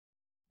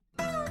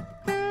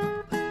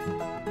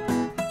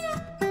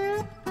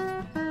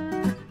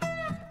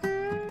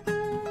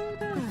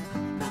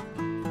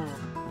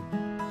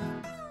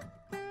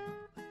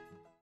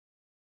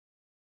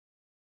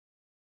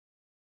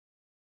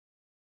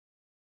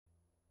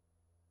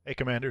Hey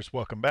Commanders,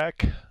 welcome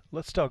back.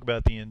 Let's talk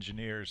about the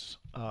engineers.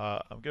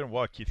 I'm going to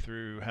walk you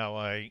through how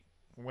I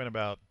went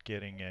about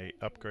getting a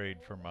upgrade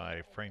for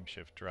my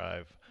frameshift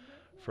drive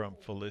from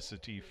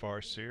Felicity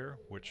Farseer,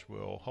 which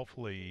will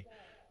hopefully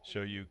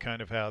show you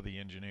kind of how the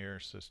engineer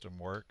system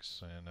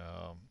works. And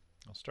I'll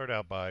start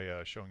out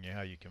by showing you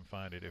how you can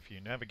find it. If you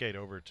navigate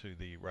over to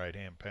the right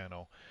hand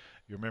panel,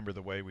 you remember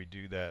the way we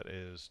do that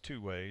is two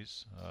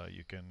ways.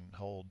 You can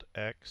hold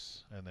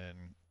X and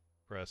then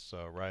press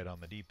right on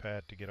the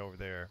D-pad to get over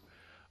there,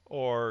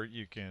 or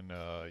you can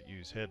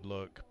use head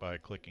look by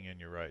clicking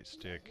in your right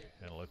stick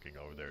and looking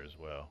over there as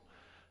well.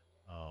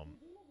 Um,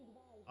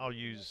 I'll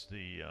use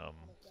the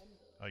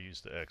I'll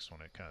use the X when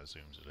it kind of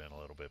zooms it in a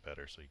little bit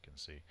better so you can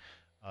see.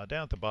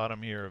 Down at the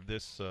bottom here of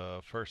this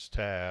first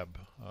tab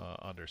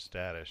under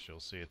status,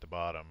 you'll see at the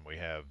bottom we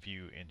have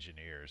View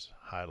Engineers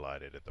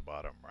highlighted at the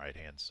bottom right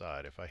hand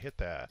side. If I hit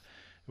that,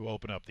 it will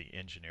open up the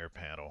engineer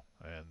panel,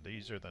 and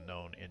these are the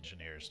known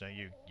engineers. Now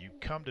you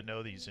come to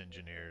know these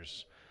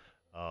engineers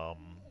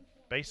um,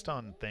 based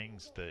on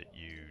things that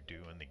you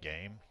do in the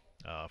game.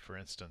 For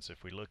instance,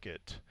 if we look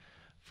at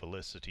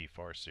Felicity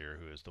Farseer,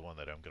 who is the one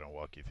that I'm going to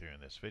walk you through in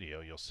this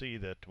video, you'll see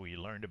that we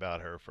learned about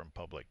her from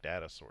public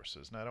data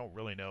sources. And I don't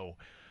really know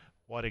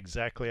what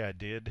exactly I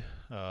did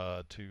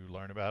to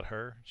learn about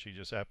her. She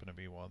just happened to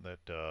be one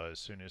that as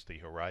soon as the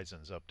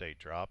Horizons update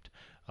dropped,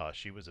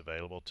 she was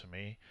available to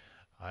me.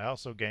 I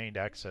also gained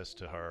access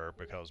to her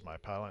because my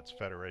Pilots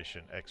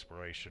Federation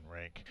exploration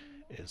rank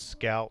is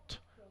Scout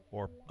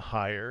or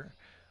higher.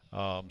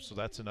 So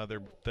that's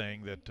another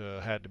thing that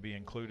had to be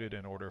included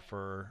in order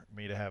for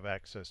me to have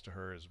access to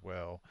her as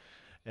well.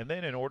 And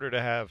then in order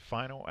to have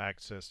final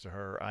access to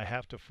her, I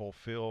have to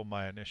fulfill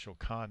my initial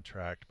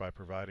contract by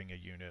providing a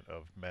unit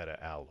of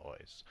meta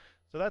alloys.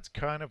 So that's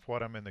kind of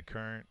what I'm in the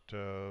current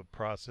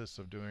process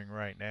of doing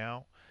right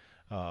now.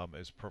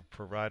 Is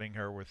providing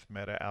her with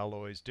meta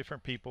alloys.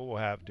 Different people will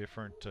have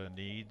different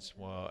needs.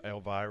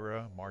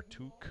 Elvira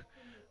Martuk,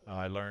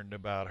 I learned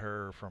about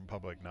her from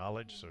public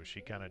knowledge, so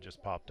she kind of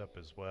just popped up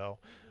as well.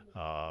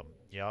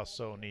 You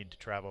also need to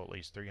travel at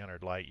least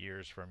 300 light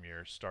years from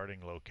your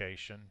starting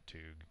location to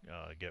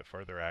get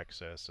further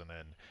access, and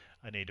then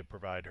I need to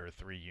provide her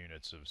 3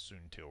 units of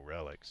Soontil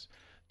relics.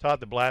 Todd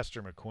the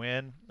Blaster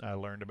McQuinn, I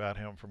learned about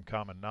him from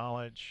common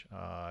knowledge.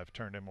 I've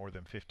turned in more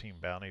than 15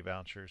 bounty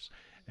vouchers,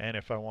 and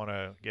if I want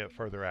to get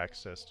further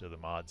access to the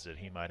mods that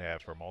he might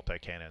have for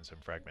multi-cannons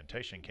and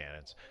fragmentation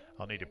cannons,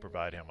 I'll need to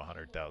provide him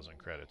 100,000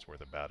 credits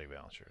worth of bounty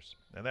vouchers.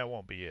 And that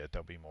won't be it,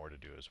 there'll be more to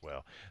do as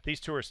well. These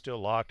two are still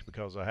locked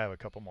because I have a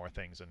couple more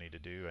things I need to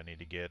do. I need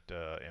to get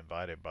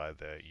invited by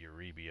the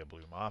Eurybia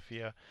Blue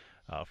Mafia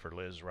for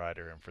Liz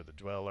Rider and for the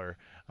Dweller.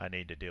 I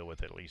need to deal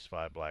with at least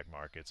 5 black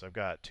markets. I've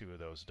got 2 of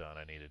those done.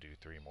 I need to do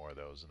 3 more of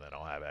those, and then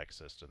I'll have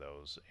access to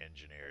those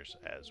engineers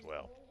as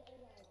well.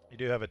 You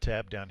do have a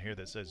tab down here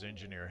that says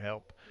Engineer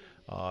Help.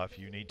 If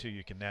you need to,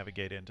 you can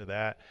navigate into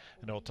that,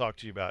 and it'll talk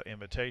to you about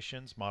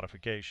invitations,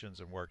 modifications,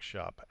 and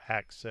workshop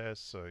access.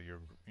 So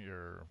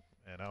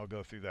and I'll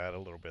go through that a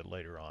little bit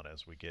later on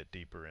as we get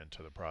deeper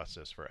into the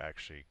process for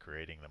actually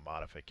creating the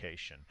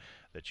modification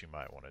that you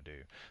might want to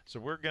do. So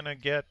we're going to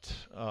get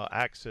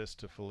access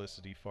to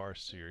Felicity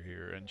Farseer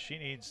here, and she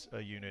needs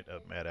a unit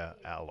of meta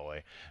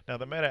alloy. Now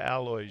the meta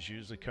alloys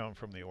usually come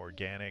from the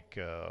organic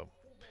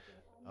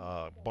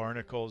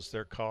barnacles,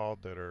 they're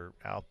called, that are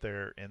out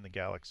there in the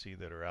galaxy,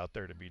 that are out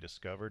there to be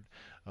discovered.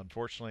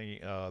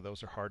 Unfortunately,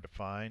 those are hard to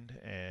find,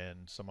 and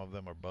some of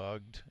them are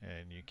bugged,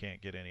 and you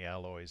can't get any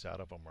alloys out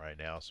of them right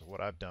now. So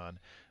what I've done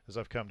is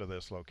I've come to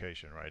this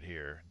location right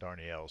here,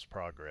 Darnielle's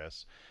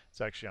Progress.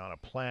 It's actually on a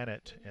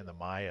planet in the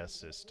Maya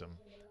system,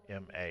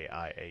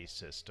 MAIA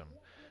system.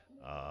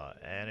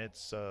 And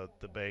it's the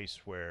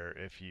base where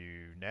if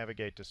you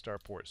navigate to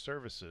Starport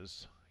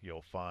Services,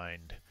 you'll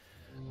find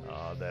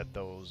that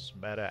those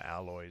meta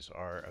alloys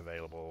are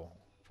available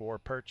for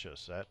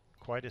purchase at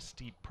quite a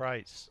steep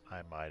price,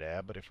 I might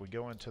add. But if we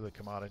go into the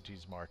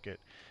commodities market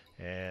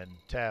and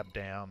tab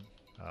down,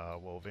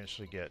 we'll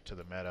eventually get to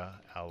the meta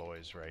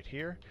alloys right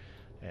here.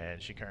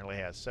 And she currently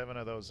has 7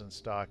 of those in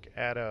stock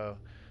at a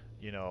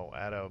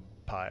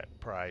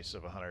price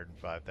of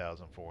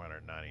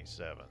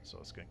 105,497. So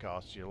it's going to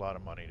cost you a lot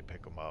of money to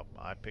pick them up.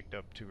 I picked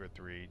up 2 or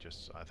 3,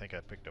 I think I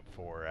picked up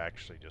 4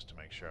 actually, just to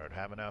make sure I'd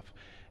have enough.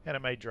 And I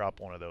may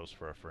drop one of those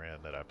for a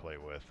friend that I play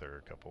with, or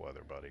a couple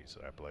other buddies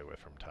that I play with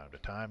from time to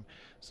time,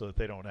 so that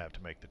they don't have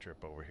to make the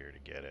trip over here to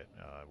get it.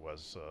 It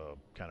was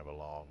kind of a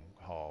long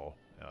haul,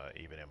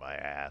 even in my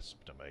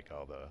ASP, to make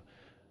all the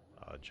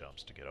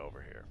jumps to get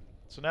over here.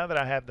 So now that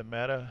I have the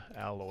meta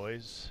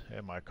alloys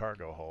in my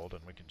cargo hold,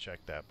 and we can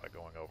check that by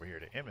going over here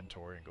to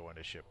inventory and going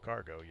to ship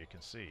cargo, you can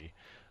see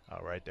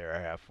right there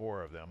I have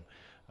 4 of them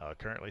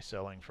currently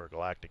selling for a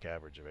galactic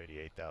average of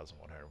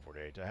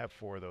 88,148. I have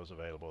 4 of those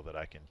available that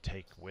I can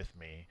take with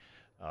me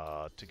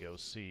to go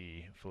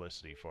see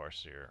Felicity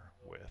Farseer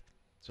with.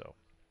 So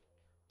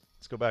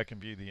let's go back and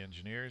view the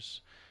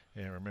engineers,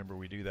 and remember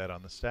we do that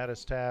on the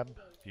status tab,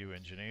 view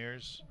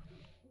engineers.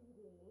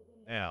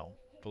 Now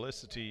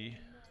Felicity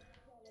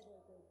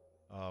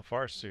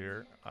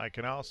Farseer. I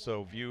can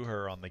also view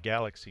her on the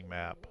galaxy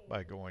map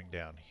by going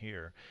down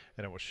here,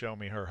 and it will show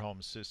me her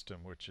home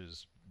system, which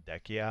is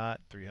Dekiat,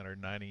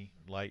 390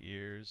 light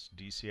years,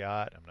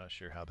 DCiot. I'm not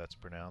sure how that's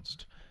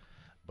pronounced,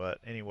 but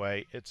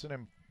anyway, it's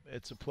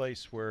a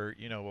place where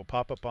will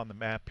pop up on the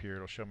map here.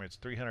 It'll show me it's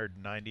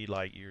 390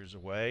 light years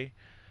away,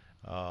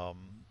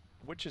 um,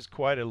 which is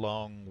quite a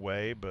long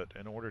way. But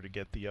in order to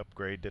get the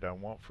upgrade that I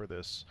want for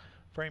this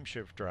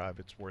frameshift drive,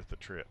 it's worth the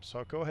trip. So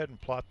I'll go ahead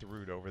and plot the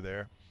route over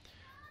there.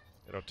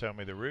 It'll tell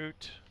me the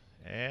route,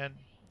 and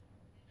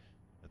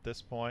at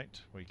this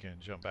point we can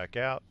jump back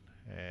out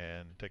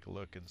and take a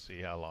look and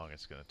see how long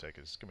it's going to take.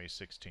 It's going to be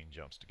 16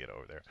 jumps to get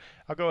over there.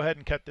 I'll go ahead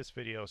and cut this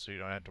video so you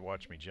don't have to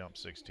watch me jump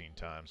 16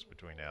 times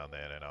between now and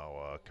then, and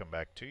I'll come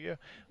back to you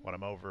when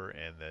I'm over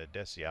in the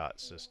Dekiat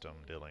system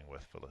dealing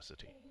with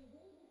Felicity.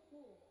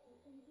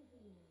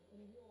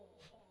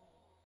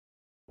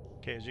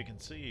 Okay, as you can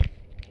see,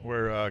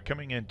 we're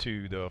coming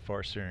into the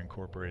Farseer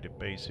Incorporated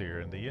base here,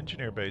 and the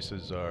engineer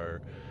bases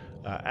are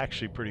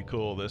actually pretty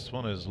cool. This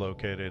one is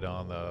located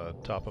on the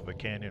top of a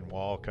canyon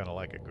wall, kind of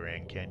like a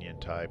Grand Canyon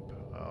type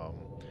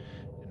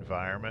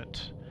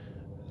environment.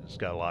 It's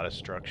got a lot of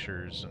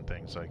structures and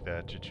things like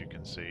that you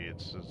can see.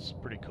 It's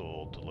pretty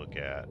cool to look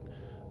at,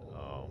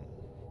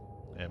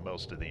 and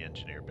most of the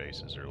engineer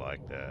bases are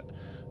like that.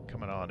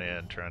 Coming on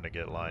in, trying to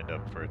get lined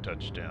up for a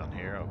touchdown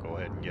here. I'll go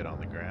ahead and get on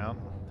the ground,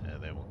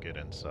 and then we'll get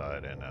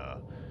inside and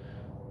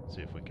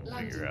see if we can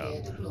figure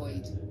out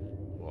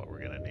what we're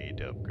going to need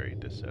to upgrade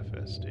this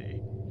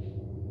FSD.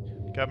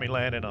 Got me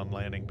landing on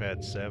landing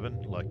pad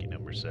 7, lucky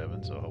number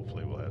 7, so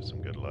hopefully we'll have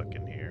some good luck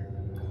in here.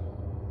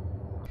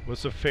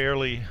 Was a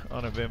fairly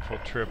uneventful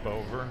trip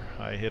over.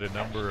 I hit a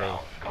number of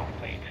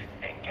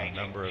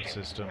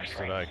systems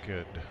that I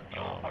could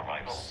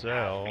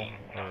sell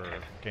or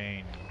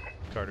gain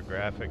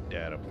cartographic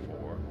data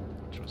for,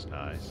 which was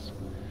nice.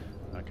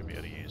 I could be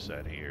able to use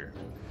that here.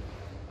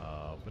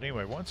 But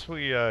anyway, once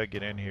we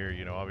get in here,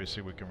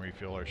 obviously we can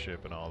refuel our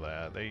ship and all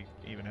that. They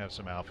even have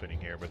some outfitting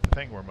here, but the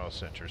thing we're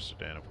most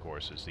interested in, of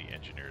course, is the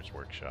engineer's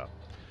workshop.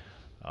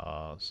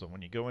 So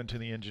when you go into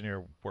the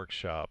engineer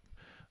workshop,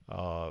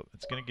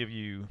 it's going to give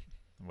you,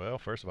 well,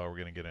 first of all, we're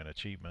going to get an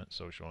achievement,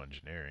 social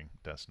engineering.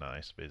 That's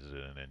nice,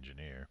 visited an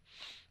engineer.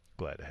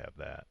 Glad to have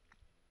that.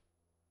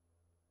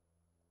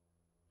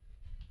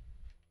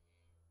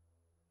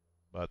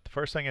 But the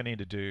first thing I need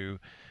to do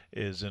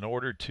is, in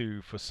order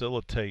to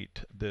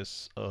facilitate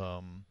this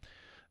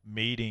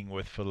meeting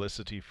with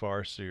Felicity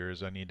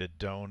Farseers, I need to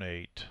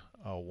donate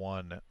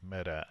 1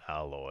 meta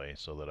alloy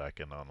so that I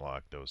can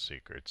unlock those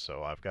secrets.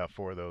 So I've got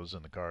 4 of those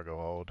in the cargo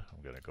hold.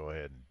 I'm going to go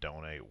ahead and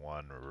donate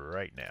 1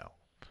 right now.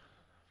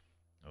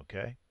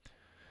 Okay.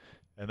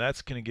 And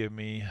that's going to give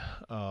me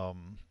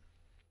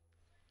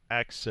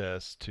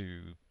access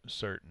to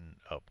certain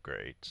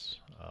upgrades.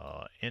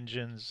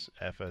 Engines,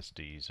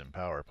 FSDs, and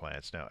power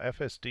plants. Now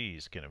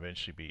FSDs can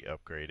eventually be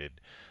upgraded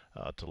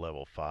to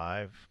level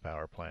 5.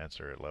 Power plants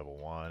are at level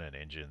 1, and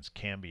engines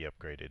can be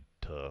upgraded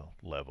to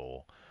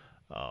level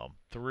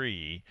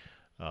 3.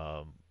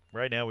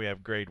 Right now we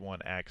have grade 1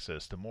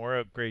 access. The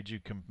more upgrades you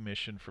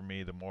commission for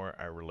me, the more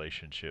our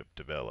relationship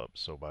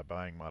develops. So by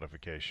buying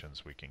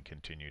modifications, we can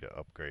continue to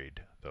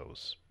upgrade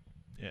those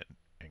and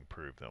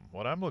improve them.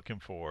 What I'm looking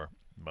for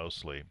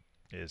mostly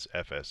is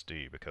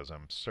FSD, because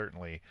I'm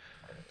certainly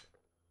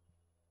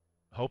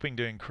hoping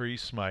to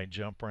increase my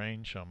jump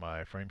range on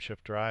my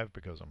frameshift drive,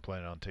 because I'm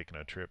planning on taking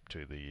a trip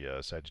to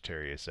the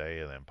Sagittarius A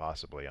and then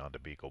possibly on to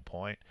Beagle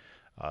Point.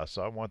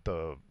 So I want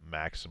the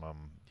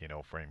maximum,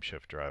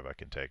 frameshift drive I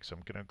can take. So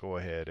I'm going to go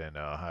ahead and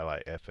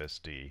highlight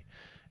FSD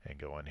and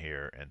go in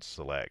here and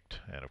select.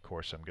 And of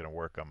course I'm going to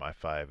work on my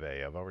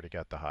 5A. I've already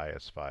got the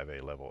highest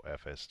 5A level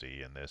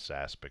FSD in this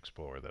Asp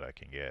Explorer that I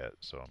can get,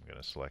 so I'm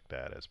going to select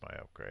that as my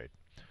upgrade.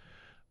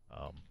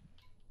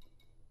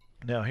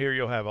 Now here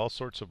you'll have all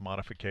sorts of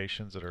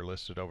modifications that are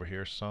listed over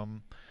here.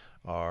 Some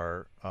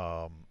are,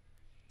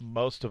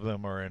 most of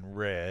them are in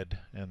red,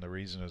 and the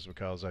reason is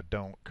because I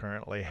don't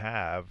currently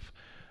have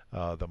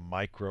the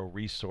micro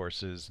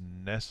resources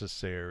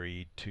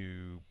necessary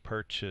to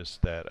purchase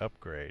that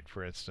upgrade.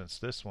 For instance,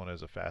 this one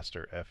is a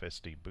faster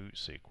FSD boot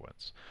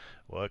sequence.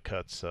 Well, it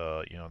cuts,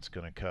 it's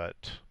going to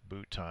cut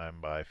boot time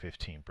by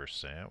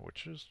 15%,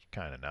 which is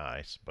kind of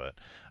nice, but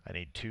I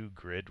need 2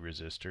 grid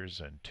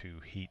resistors and 2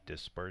 heat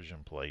dispersion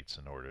plates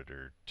in order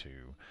to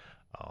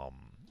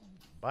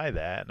buy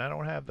that, and I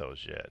don't have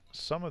those yet.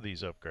 Some of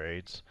these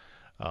upgrades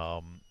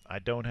I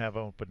don't have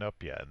opened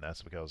up yet, and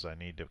that's because I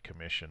need to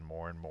commission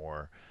more and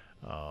more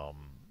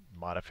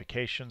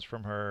modifications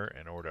from her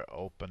in order to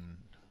open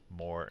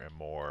more and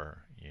more,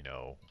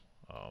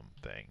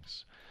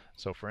 things.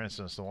 So for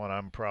instance, the one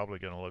I'm probably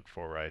going to look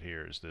for right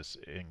here is this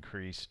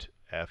increased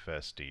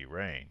FSD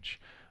range.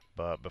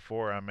 But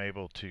before I'm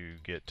able to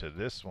get to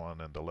this one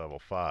and the level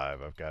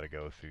 5, I've got to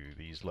go through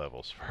these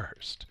levels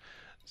first.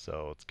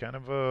 So it's kind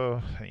of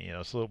a,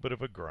 it's a little bit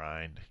of a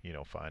grind,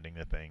 finding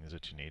the things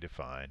that you need to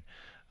find.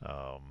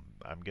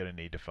 I'm going to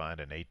need to find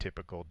an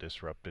atypical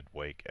disrupted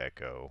wake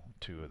echo,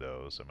 two of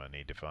those. I'm going to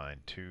need to find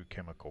two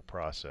chemical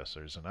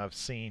processors, and I've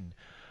seen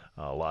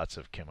lots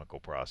of chemical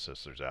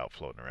processors out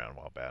floating around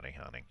while bounty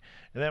hunting.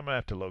 And then I'm going to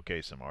have to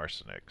locate some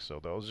arsenic.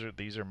 So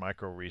these are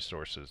micro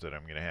resources that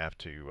I'm going to have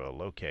to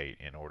locate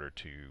in order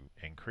to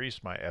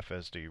increase my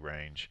FSD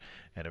range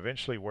and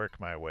eventually work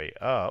my way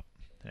up.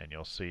 And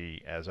you'll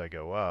see as I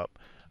go up,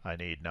 I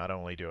need, not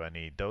only do I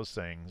need those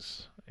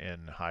things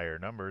in higher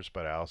numbers,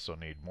 but I also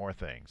need more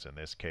things. In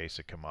this case,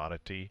 a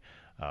commodity,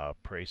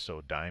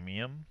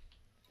 praseodymium.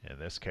 In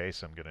this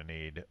case, I'm going to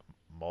need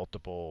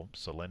multiple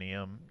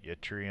selenium,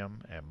 yttrium,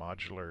 and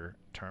modular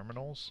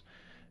terminals.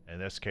 In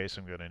this case,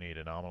 I'm going to need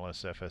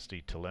anomalous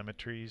FSD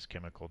telemetries,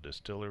 chemical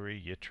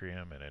distillery,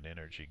 yttrium, and an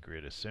energy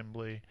grid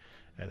assembly.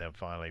 And then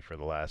finally, for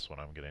the last one,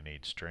 I'm going to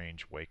need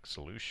strange wake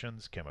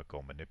solutions,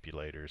 chemical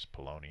manipulators,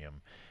 polonium,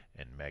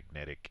 and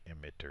magnetic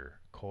emitter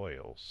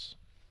coils.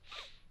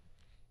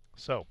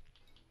 So,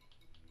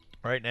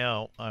 right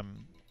now,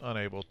 I'm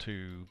unable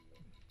to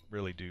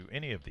really do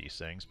any of these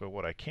things, but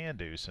what I can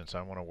do, since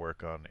I want to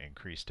work on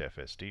increased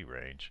FSD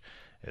range,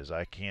 is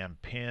I can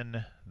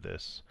pin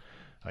this.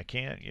 I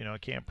can't, I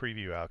can't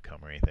preview outcome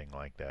or anything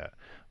like that,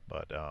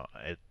 but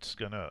it's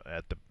gonna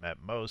at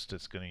most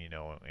it's gonna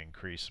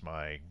increase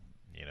my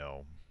you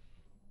know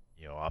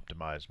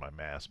optimize my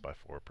mass by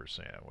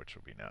 4%, which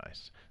would be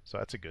nice. So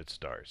that's a good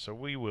start. So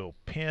we will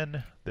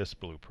pin this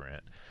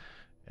blueprint.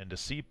 And to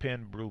see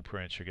pin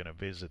blueprints, you're going to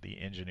visit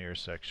the engineer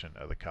section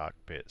of the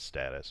cockpit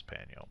status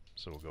panel.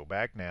 So we'll go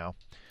back now.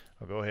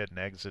 I'll go ahead and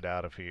exit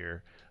out of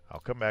here. I'll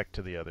come back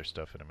to the other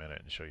stuff in a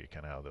minute and show you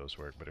kind of how those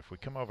work. But if we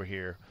come over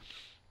here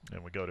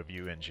and we go to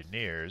view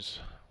engineers,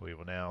 we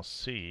will now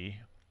see,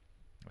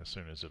 as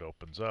soon as it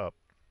opens up,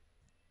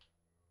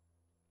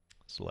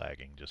 it's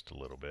lagging just a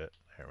little bit.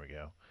 There we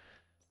go.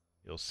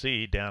 You'll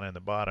see down in the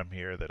bottom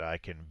here that I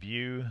can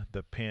view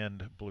the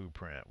pinned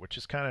blueprint, which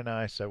is kind of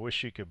nice. I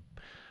wish you could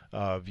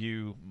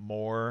view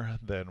more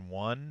than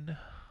one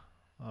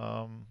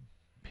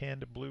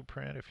pinned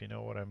blueprint, if you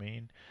know what I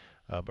mean.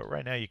 But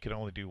right now you can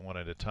only do one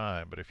at a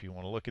time. But if you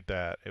want to look at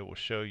that, it will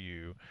show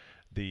you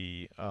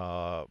the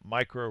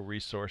micro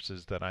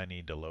resources that I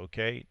need to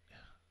locate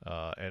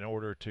in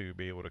order to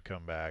be able to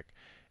come back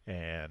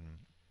and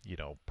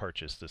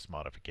purchase this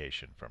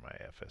modification for my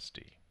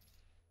FSD.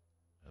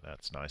 And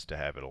that's nice to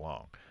have it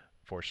along.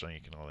 Fortunately,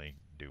 you can only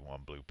do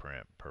one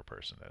blueprint per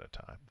person at a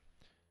time.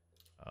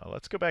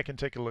 Let's go back and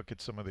take a look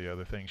at some of the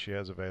other things she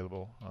has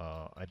available.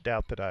 I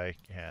doubt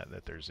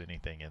that there's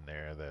anything in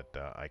there that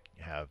I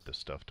have the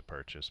stuff to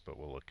purchase, but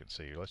we'll look and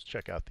see. Let's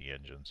check out the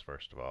engines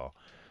first of all.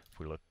 If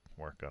we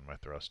work on my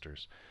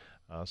thrusters,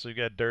 so you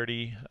got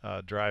dirty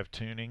drive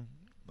tuning.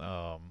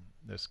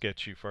 This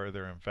gets you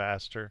further and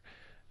faster.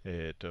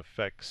 It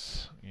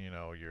affects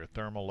your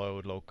thermal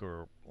load,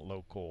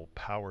 local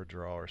power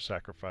draw, or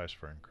sacrifice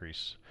for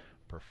increased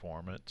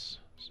performance.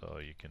 So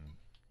you can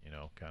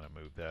kind of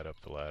move that up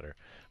the ladder.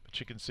 But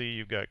you can see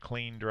you've got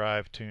clean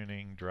drive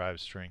tuning, drive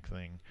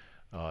strengthening,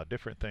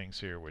 different things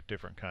here with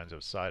different kinds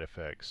of side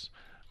effects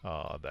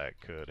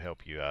that could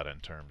help you out in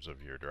terms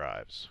of your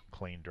drives.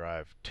 Clean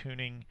drive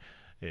tuning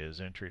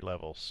is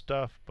entry-level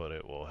stuff, but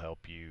it will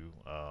help you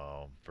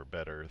for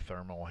better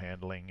thermal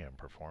handling and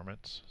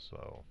performance,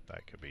 so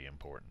that could be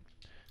important.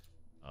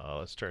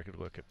 Let's take a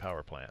look at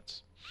power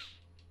plants.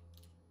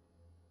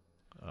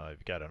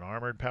 You've got an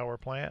armored power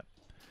plant.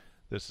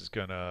 This is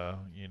going to,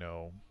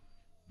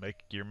 make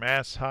your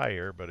mass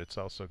higher, but it's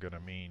also going to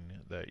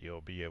mean that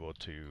you'll be able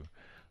to,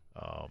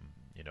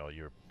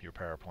 your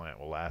power plant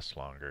will last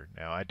longer.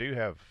 Now, I do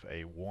have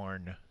a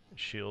worn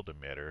shield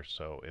emitter,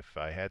 so if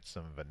I had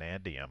some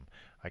vanadium,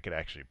 I could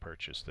actually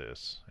purchase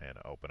this and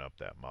open up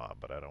that mod,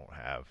 but I don't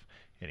have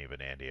any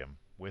vanadium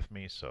with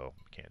me, so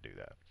can't do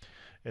that.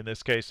 In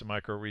this case, the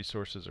micro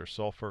resources are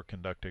sulfur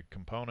conductive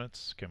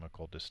components,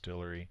 chemical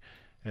distillery,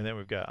 and then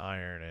we've got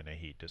iron and a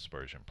heat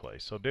dispersion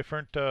place. So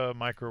different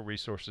micro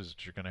resources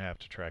that you're going to have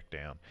to track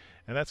down.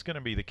 And that's going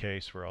to be the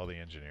case for all the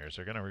engineers.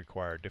 They're going to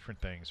require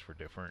different things for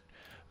different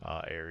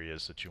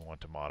areas that you want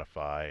to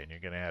modify. And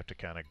you're going to have to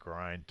kind of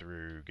grind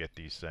through, get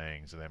these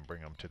things, and then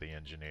bring them to the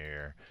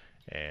engineer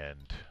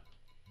and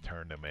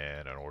turn them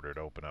in order to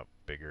open up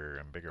bigger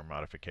and bigger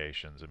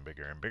modifications and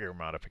bigger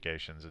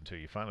modifications until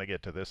you finally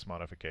get to this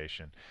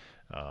modification.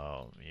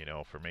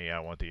 For me, I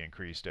want the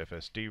increased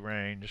FSD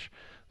range,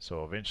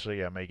 so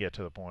eventually I may get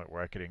to the point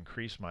where I could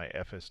increase my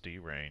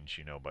FSD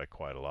range, by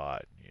quite a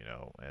lot,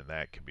 and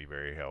that could be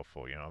very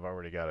helpful. I've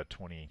already got a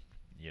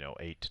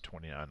 8 to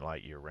 29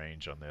 light year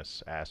range on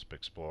this ASP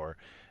Explorer.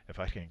 If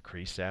I can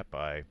increase that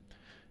by,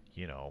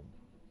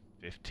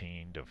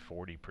 15 to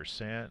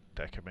 40%,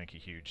 that could make a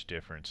huge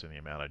difference in the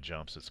amount of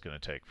jumps it's going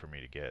to take for me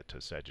to get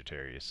to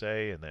Sagittarius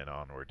A and then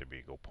onward to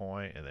Beagle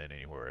Point and then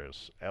anywhere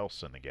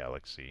else in the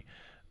galaxy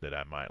that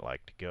I might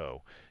like to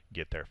go.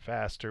 Get there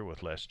faster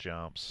with less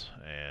jumps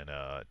and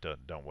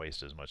don't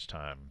waste as much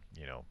time,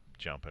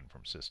 jumping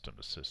from system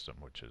to system,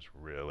 which is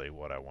really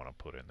what I want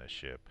to put in this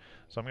ship.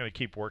 So I'm going to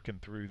keep working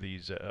through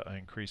these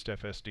increased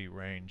FSD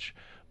range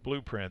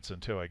blueprints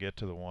until I get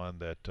to the one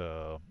that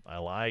I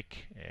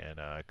like, and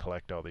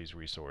collect all these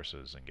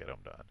resources and get them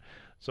done.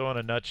 So in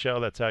a nutshell,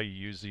 that's how you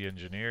use the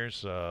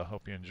engineers.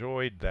 Hope you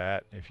enjoyed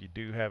that. If you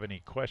do have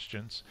any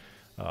questions,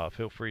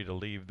 feel free to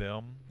leave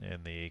them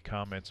in the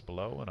comments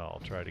below, and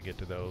I'll try to get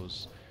to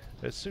those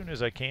as soon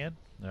as I can.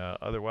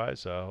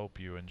 Otherwise, I hope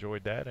you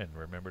enjoyed that, and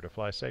remember to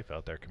fly safe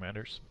out there,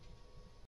 Commanders.